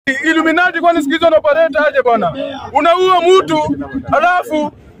Illuminati kwani sikizo na pareta aje bwana? Unaua mtu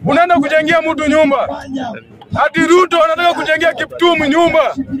alafu unaenda kujengea mtu nyumba. Ati Ruto anataka kujengea Kiptum nyumba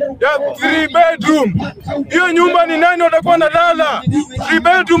ya 3 bedroom. Hiyo nyumba ni nani watakuwa na lala? 3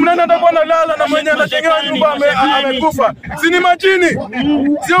 bedroom nani atakuwa na lala na mwenye anajengea nyumba amekufa? Si ni majini?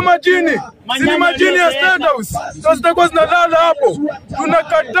 Sio majini. Si ni majini ya State House. Sasa zitakuwa zinalala hapo.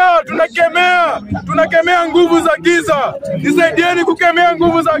 Tunakataa, tunakemea nguvu za giza. Nisaidieni kukemea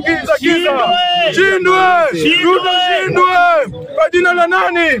nguvu za giza. Shindwe! Ruto shindwe! Kwa jina la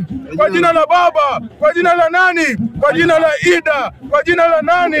nani? Kwa jina la Baba, kwa jina la nani? Kwa jina la Ida, kwa jina la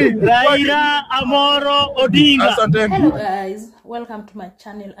nani? Raila Amolo Odinga. Asanteni. Hello guys, welcome to my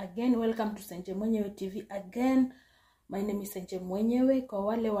channel again. Welcome to Senje Mwenyewe TV again. My name is Senje Mwenyewe. Kwa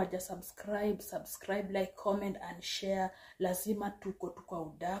wale waja subscribe, like, comment and share. Lazima tuko kwa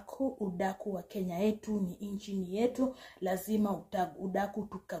udaku wa Kenya yetu, ni nchi yetu. Lazima udaku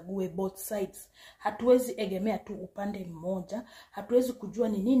tukague both sides. Hatuwezi egemea tu upande mmoja. Hatuwezi kujua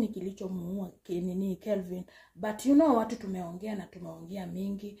ni nini kilichomuua nini Kelvin. But you know watu tumeongea na tumeongea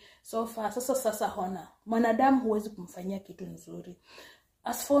mingi. So far sasa hona. Mwanadamu huwezi kumfanyia kitu nzuri.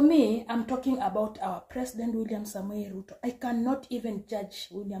 As for me, I'm talking about our President William Samoei Ruto. I cannot even judge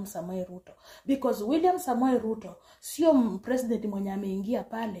William Samoei Ruto. Because William Samoei Ruto, sio president mwenye ameingia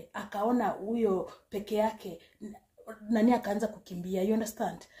pale, akaona huyo peke yake, nani akaanza kukimbia, you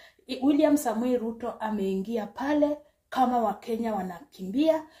understand? William Samoei Ruto ameingia pale, kama Wakenya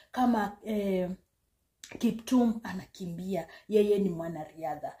wanakimbia, kama Kiptum anakimbia, yeye ni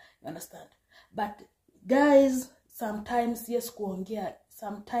mwanariadha, you understand? But guys, sometimes, yes, kuongea,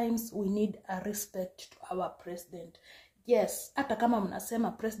 sometimes we need a respect to our president. Yes, hata kama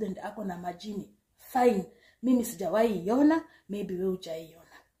mnasema president ako na majini, fine. Mimi sijawahi iona, maybe wewe hujaiona.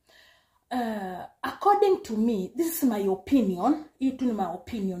 According to me, this is my opinion, hii tu ni my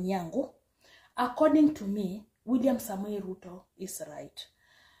opinion yangu. According to me, William Samoei Ruto is right.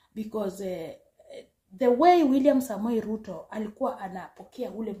 Because the way William Samoei Ruto alikuwa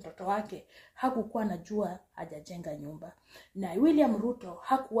anapokea ule mtoto wake, hakukuwa anajua hajajenga nyumba. Na William Ruto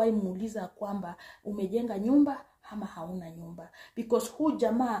hakuwahi muuliza kwamba umejenga nyumba ama hauna nyumba. Because huyu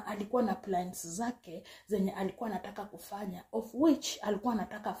jamaa alikuwa na plans zake zenye alikuwa anataka kufanya, of which alikuwa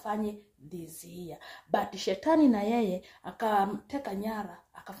anataka afanye this year. But shetani na yeye akamteka nyara,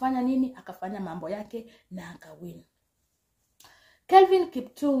 akafanya nini? Akafanya mambo yake na akawin. Kelvin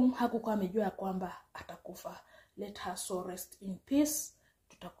Kiptum hakukuwa amejua kwamba atakufa. Let her soul rest in peace.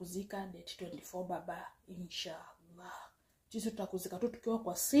 Tutakuzika date 24 baba, inshallah. Sisi tutakuzika tu tukiwa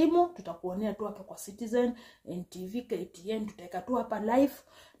kwa simu, tutakuonea tu hapa kwa Citizen, NTV, KTN, tutaweka tu hapa live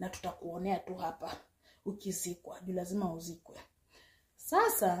na tutakuonea tu hapa ukizikwa. Juu lazima uzikwe.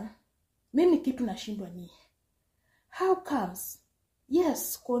 Sasa mimi kitu nashindwa ni how comes?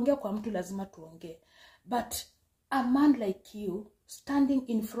 Yes, kuongea kwa mtu lazima tuongee. But a man like you standing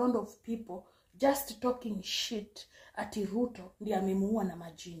in front of people just talking shit ati Ruto ndiye amemuua na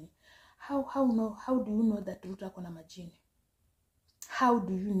majini. How do you know that Ruto ako na majini? How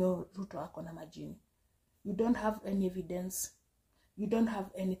do you know Ruto ako na majini? You don't have any evidence. You don't have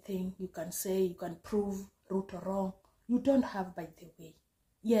anything you can say, you can prove Ruto wrong. You don't have, by the way.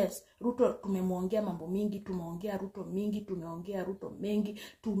 Yes, Ruto tumemuongea mambo mingi, tumeongea Ruto mingi, tumeongea Ruto mengi,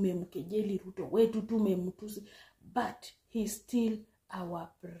 tumemkejeli Ruto wetu, tumemtusi, but he's still our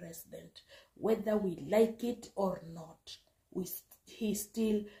president. Whether we like it or not, he's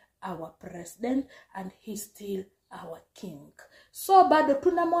still our president and he's still our king. So bado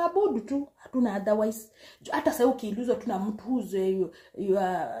tunamwabudu tu, hatuna otherwise. Hata sasa ukiulizwa tuna mtu who's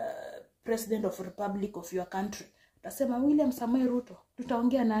your president of republic of your country, utasema William Samoei Ruto.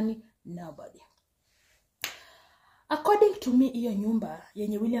 Tutaongea nani? Nobody. According to me, hiyo nyumba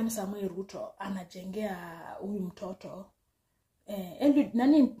yenye William Samoei Ruto anajengea huyu mtoto,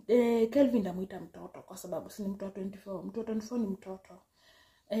 Kelvin ndamuita mtoto kwa sababu si ni mtoto 24, mtoto 24 ni mtoto.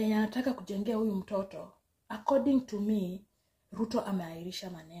 Anataka kujengea huyu mtoto. According to me, Ruto ameahirisha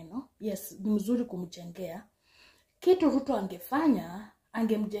maneno. Yes, ni mzuri kumjengea. Kitu Ruto angefanya,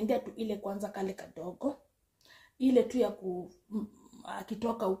 angemjengea tu ile kwanza kale kadogo. Ile tu ya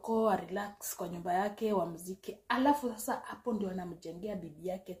akitoka huko relax kwa nyumba yake wa muziki. Alafu sasa hapo ndio anamjengea bibi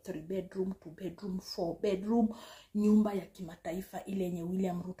yake 3 bedroom, 2 bedroom, 4 bedroom, nyumba ya kimataifa ile yenye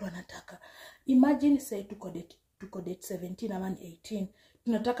William Ruto anataka. Imagine say tuko date 17 ama 18.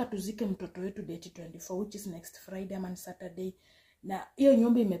 Tunataka tuzike mtoto wetu date 24, which is next Friday ama Saturday. Na hiyo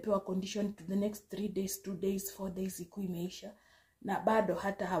nyumba imepewa condition to the next 3 days, 2 days, 4 days iku imeisha. Na bado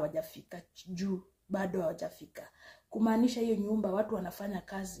hata hawajafika juu, bado hawajafika. Kumaanisha hiyo nyumba watu wanafanya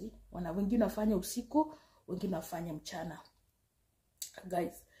kazi, wengine wanafanya usiku, wengine wanafanya mchana.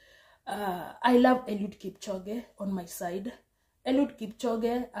 Guys, I love Eliud Kipchoge on my side. Eliud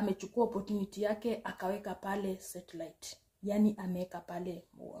Kipchoge amechukua opportunity yake akaweka pale satellite. Yani ameweka pale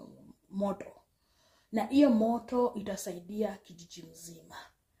moto. Na hiyo moto itasaidia kijiji mzima.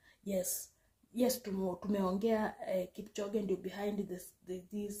 Yes, tumeongea Kipchoge ndio behind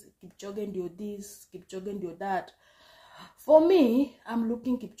this, Kipchoge ndio this, Kipchoge ndio that. For me, I'm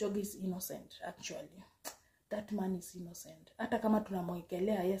looking Kipchoge is innocent actually. That man is innocent. Hata kama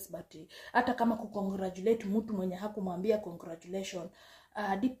tunamwekelea yes, but hata kama kukongratulate mtu mwenye hakumwambia congratulation,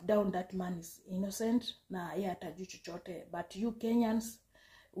 deep down that man is innocent na yeye atajua chochote. But you Kenyans,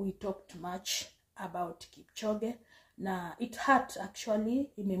 we talked much about Kipchoge na it hurt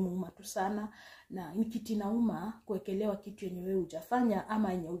actually, imemuuma tu sana na nikitinauma kuwekelewa kitu yenye wewe hujafanya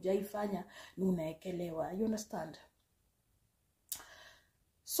ama yenye hujaifanya ni unaekelewa. You understand?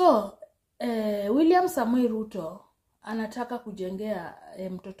 So William Samoei Ruto anataka kujengea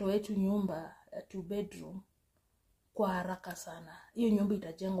mtoto wetu nyumba 2 bedroom kwa haraka sana. Hiyo nyumba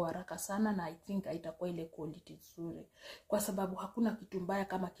itajengwa haraka sana na I think haitakuwa ile quality nzuri. Kwa sababu hakuna kitu mbaya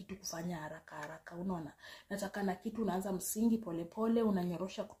kama kitu kufanya haraka. Unaona? Nataka na kitu unaanza msingi pole pole,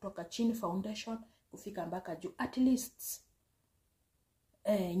 unanyorosha kutoka chini foundation kufika mpaka juu. At least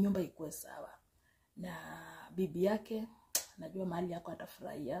nyumba ikuwe sawa. Na bibi yake najua mahali yako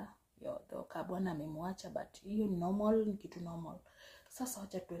atafurahia. Though bwana amemwacha but hiyo ni normal, ni kitu normal. Sasa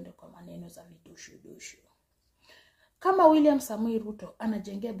acha tuende kwa maneno za vidosho. Kama William Samoei Ruto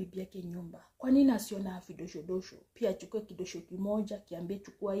anajengea bibi yake nyumba, kwa nini asiona vidosho? Pia achukue kidosho kimoja, kiambie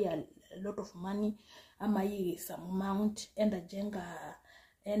chukua hii a lot of money ama hii some amount,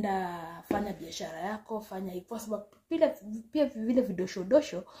 enda fanya biashara yako, fanya hivyo. Sababu pia vile vidosho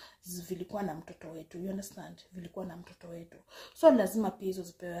vilikuwa na mtoto wetu. You understand? Vilikuwa na mtoto wetu. So lazima pia hizo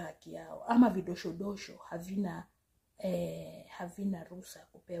zipewe haki yao. Ama vidosho havina ruhusa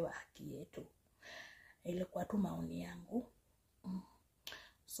kupewa haki yetu. Ilikuwa tu maoni yangu.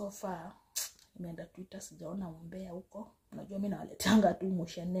 So far nimeenda Twitter sijaona umbea huko. Unajua mimi nawaletanga tu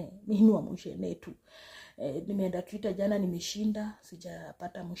mushene. Mimi wa mushene tu. Nimeenda Twitter jana nimeshinda,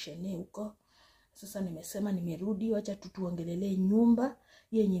 sijapata mushene huko. Sasa nimesema nimerudi, wacha tuongelelee nyumba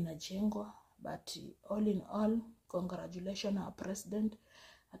yenye inajengwa. But all in all, congratulations our president.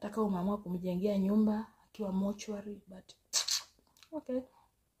 Ataka umeamua kumjengea nyumba akiwa mortuary, but okay.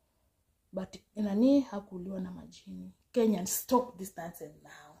 But nani hakuliwa na majini. Kenyans, stop this nonsense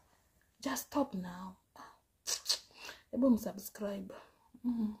now. Just stop now. Hebu msubscribe.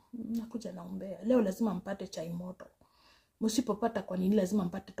 Nakuja naombea. Leo lazima mpate chai moto. Msipopata kwa nini lazima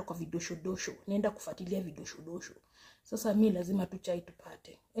mpate toka vidosho. Nenda kufuatilia vidosho. Sasa mimi lazima tu chai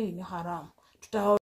tupate. Ni haramu.